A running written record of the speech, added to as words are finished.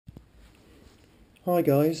Hi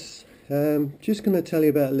guys, just going to tell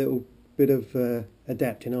you about a little bit of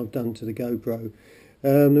adapting I've done to the GoPro.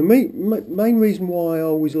 The main reason why I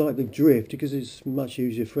always like the Drift, because it's much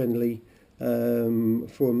user friendly for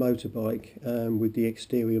a motorbike with the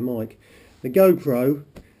exterior mic. The GoPro,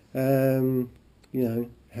 hasn't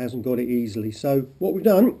got it easily. So what we've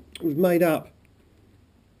done, we've made up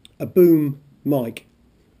a boom mic.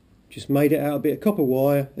 Just made it out of a bit of copper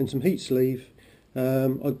wire and some heat sleeve.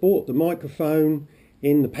 I bought the microphone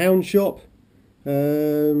in the pound shop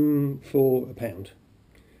for £1.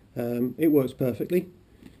 It works perfectly.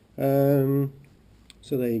 So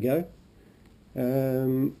there you go.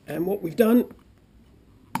 And what we've done,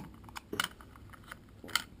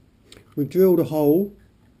 we've drilled a hole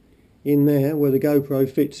in there where the GoPro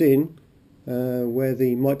fits in, where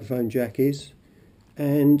the microphone jack is,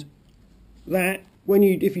 and that,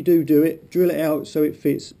 if you do it, drill it out so it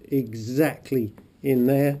fits exactly in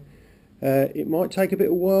there. It might take a bit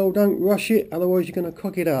of a while, don't rush it, otherwise you're going to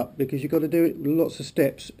cock it up, because you've got to do it with lots of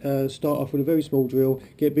steps. Start off with a very small drill,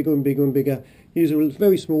 get bigger and bigger and bigger, use a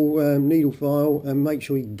very small needle file and make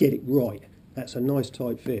sure you get it right. That's a nice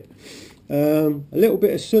tight fit. A little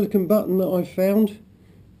bit of silicone button that I found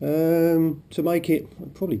to make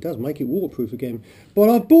it probably does make it waterproof again, but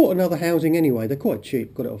I've bought another housing anyway. They're quite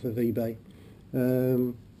cheap, got it off of eBay.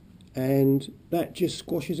 And that just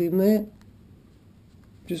squashes in there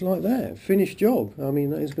just like that. Finished job. I mean,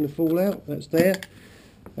 that is going to fall out. That's there.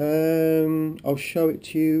 I'll show it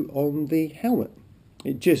to you on the helmet.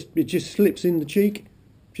 It just slips in the cheek.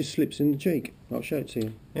 Just slips in the cheek. I'll show it to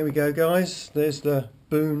you. Here we go, guys. There's the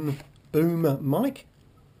boom mic.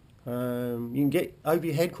 You can get over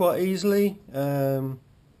your head quite easily, and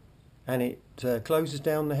it closes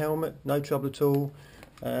down the helmet, no trouble at all.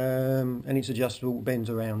 And it's adjustable, bends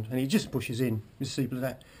around, and it just pushes in. It's simple as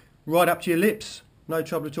that. Right up to your lips, no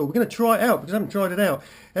trouble at all. We're going to try it out because I haven't tried it out.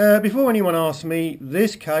 Before anyone asks me,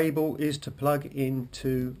 this cable is to plug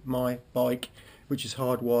into my bike, which is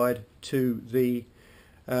hardwired to the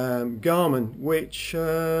Garmin, which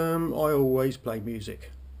I always play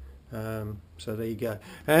music. So there you go.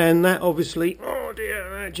 And that obviously, oh dear,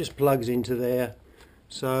 that just plugs into there.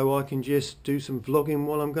 So I can just do some vlogging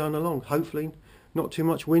while I'm going along. Hopefully not too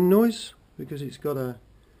much wind noise, because it's got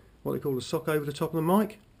what they call a sock over the top of the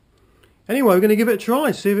mic. Anyway, we're going to give it a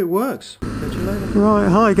try, see if it works. Catch you later. Right,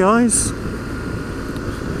 hi guys.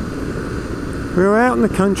 We're out in the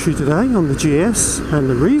country today on the GS, and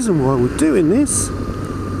the reason why we're doing this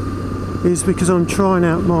is because I'm trying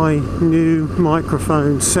out my new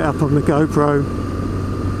microphone setup on the GoPro,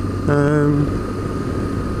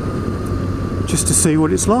 just to see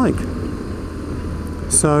what it's like.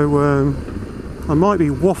 So I might be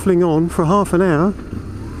waffling on for half an hour,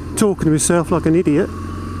 talking to myself like an idiot,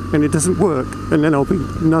 and it doesn't work, and then I'll be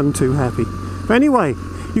none too happy. But anyway,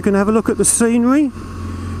 you can have a look at the scenery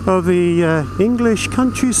of the English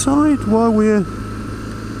countryside while we're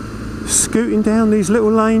scooting down these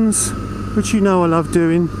little lanes, which you know I love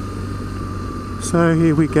doing. So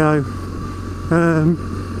here we go.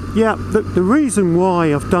 Yeah, the reason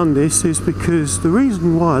why I've done this is because the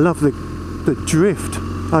reason why I love the Drift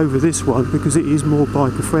over this one, because it is more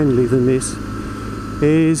biker friendly than this,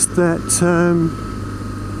 is that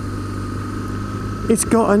it's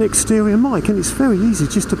got an exterior mic, and it's very easy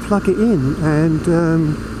just to plug it in, and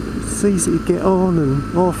it's easy to get on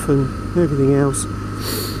and off and everything else.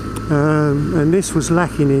 And this was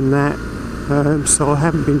lacking in that, so I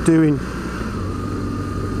haven't been doing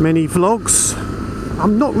many vlogs.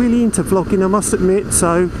 I'm not really into vlogging, I must admit,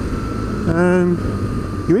 so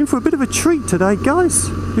you're in for a bit of a treat today, guys,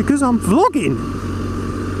 because I'm vlogging.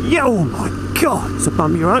 Yeah, oh my god, it's a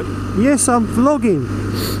bumpy road. Yes, I'm vlogging.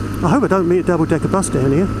 I hope I don't meet a double-decker bus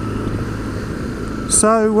down here.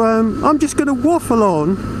 So I'm just going to waffle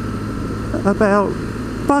on about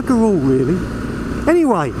bugger all, really.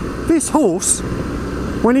 Anyway, this horse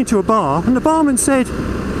went into a bar, and the barman said,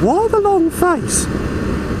 "Why the long face?"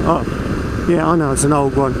 Oh, yeah, I know, it's an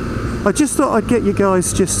old one. I just thought I'd get you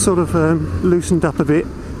guys just sort of loosened up a bit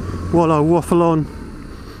while I waffle on.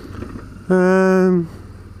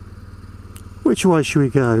 Which way should we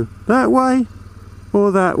go? That way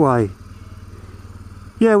or that way?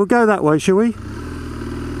 Yeah, we'll go that way, shall we?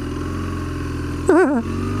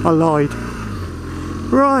 I lied.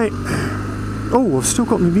 Right. Oh, I've still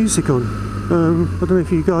got my music on. I don't know if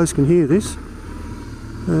you guys can hear this.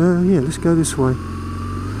 Yeah, let's go this way.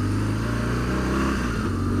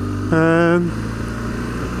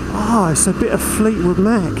 It's a bit of Fleetwood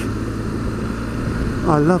Mac.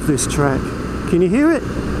 I love this track. Can you hear it?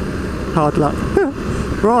 Hard luck.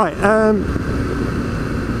 Right,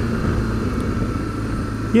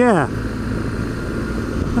 yeah.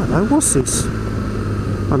 Hello, what's this?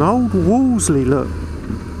 An old Wolseley, look.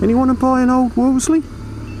 Anyone want to buy an old Wolseley?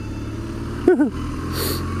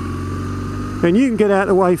 And you can get out of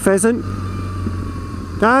the way, pheasant.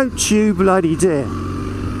 Don't you bloody dare.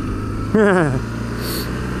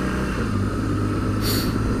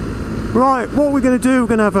 Right, what we're going to do, we're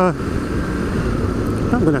going to have a...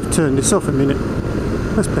 I'm going to have to turn this off a minute.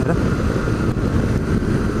 That's better.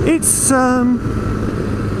 It's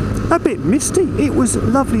a bit misty. It was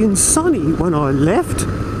lovely and sunny when I left.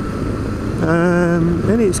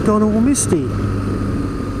 And it's gone all misty.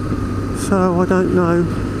 So I don't know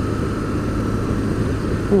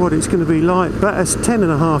what it's going to be like, but it's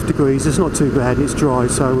 10.5 degrees. It's not too bad. It's dry,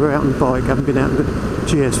 so we're out on the bike. Haven't been out on the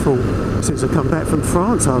GS4 since I come back from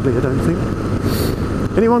France, hardly, I don't think.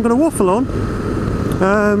 Anyone going to waffle on?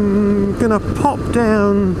 Going to pop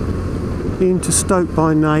down into Stoke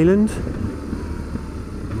by Nayland.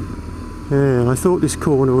 Yeah, I thought this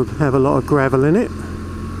corner would have a lot of gravel in it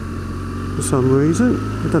for some reason.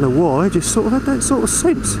 I don't know why. I just sort of had that sort of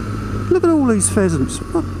sense. Look at all these pheasants.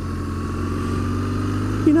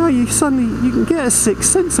 You know, you can get a sixth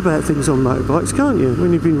sense about things on motorbikes, can't you?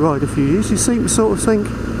 When you've been riding a few years, you seem to sort of think,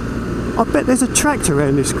 I bet there's a tractor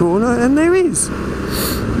around this corner, and there is.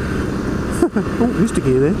 Oh, Mr.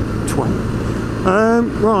 Gear there. Twat.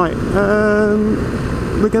 Right,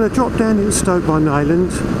 we're going to drop down into Stoke by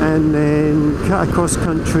Nayland and then cut across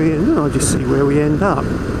country, and I'll just see where we end up.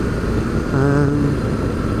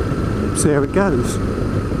 See how it goes.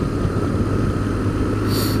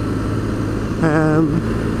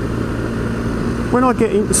 When I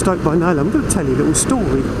get into Stoke by Nayland, I'm going to tell you a little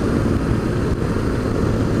story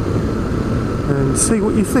and see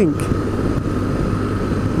what you think.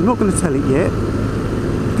 I'm not going to tell it yet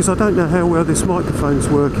because I don't know how well this microphone's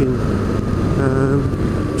working.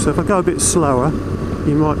 So if I go a bit slower,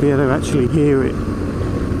 you might be able to actually hear it,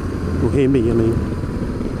 or hear me, I mean.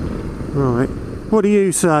 Right, what do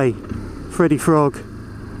you say, Freddy Frog?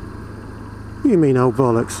 What do you mean, old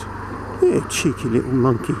bollocks? Yeah, cheeky little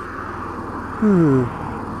monkey.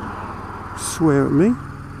 Swear at me.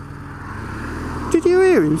 Did you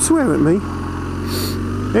hear him swear at me?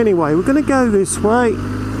 Anyway, we're going to go this way.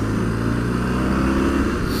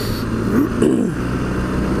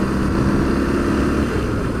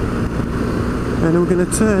 And we're going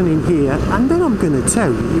to turn in here, and then I'm going to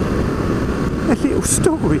tell you a little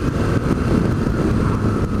story.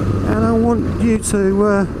 And I want you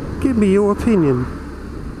to give me your opinion.